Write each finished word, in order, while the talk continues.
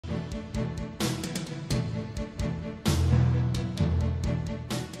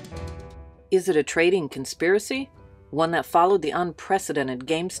Is it a trading conspiracy? One that followed the unprecedented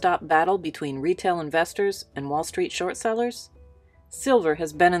GameStop battle between retail investors and Wall Street short sellers? Silver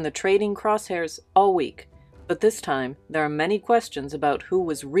has been in the trading crosshairs all week, but this time there are many questions about who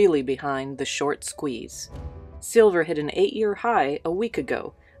was really behind the short squeeze. Silver hit an 8-year high a week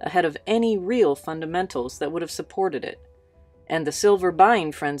ago, ahead of any real fundamentals that would have supported it. And the silver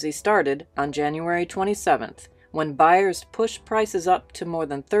buying frenzy started on January 27th, when buyers pushed prices up to more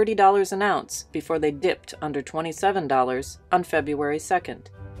than $30 an ounce before they dipped under $27 on February 2nd.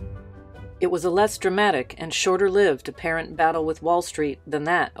 It was a less dramatic and shorter-lived apparent battle with Wall Street than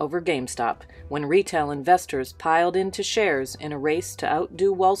that over GameStop, when retail investors piled into shares in a race to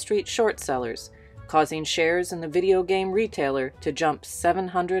outdo Wall Street short sellers, causing shares in the video game retailer to jump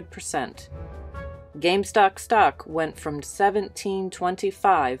 700%. GameStop stock went from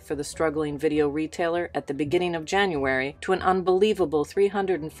 $17.25 for the struggling video retailer at the beginning of January to an unbelievable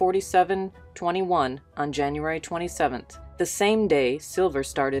 $347.21 on January 27th. The same day, silver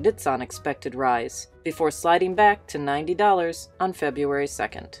started its unexpected rise, before sliding back to $90 on February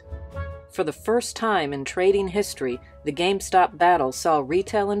 2nd. For the first time in trading history, the GameStop battle saw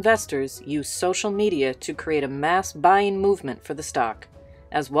retail investors use social media to create a mass buying movement for the stock,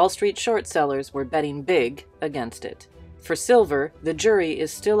 as Wall Street short sellers were betting big against it. For silver, the jury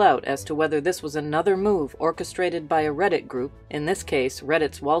is still out as to whether this was another move orchestrated by a Reddit group, in this case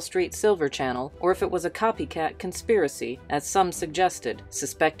Reddit's Wall Street Silver channel, or if it was a copycat conspiracy, as some suggested,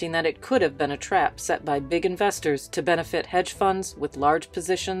 suspecting that it could have been a trap set by big investors to benefit hedge funds with large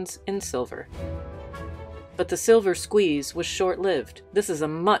positions in silver. But the silver squeeze was short-lived. This is a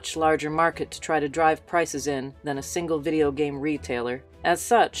much larger market to try to drive prices in than a single video game retailer. As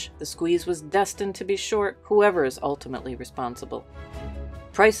such, the squeeze was destined to be short whoever is ultimately responsible.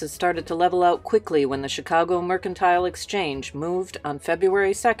 Prices started to level out quickly when the Chicago Mercantile Exchange moved on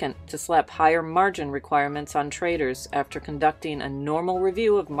February 2nd to slap higher margin requirements on traders after conducting a normal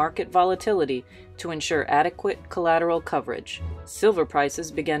review of market volatility to ensure adequate collateral coverage. Silver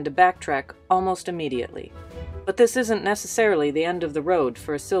prices began to backtrack almost immediately. But this isn't necessarily the end of the road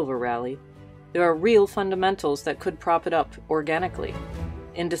for a silver rally. There are real fundamentals that could prop it up organically.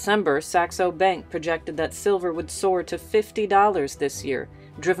 In December, Saxo Bank projected that silver would soar to $50 this year,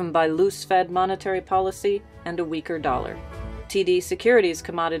 driven by loose Fed monetary policy and a weaker dollar. TD Securities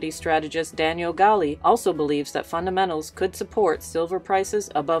commodity strategist Daniel Gali also believes that fundamentals could support silver prices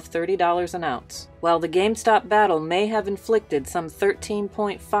above $30 an ounce. While the GameStop battle may have inflicted some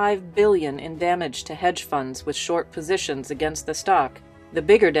 $13.5 billion in damage to hedge funds with short positions against the stock, the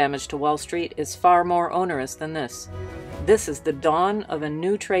bigger damage to Wall Street is far more onerous than this. This is the dawn of a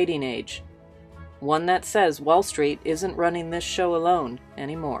new trading age, one that says Wall Street isn't running this show alone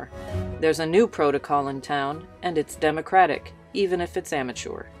anymore. There's a new protocol in town, and it's democratic, even if it's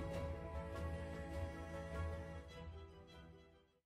amateur.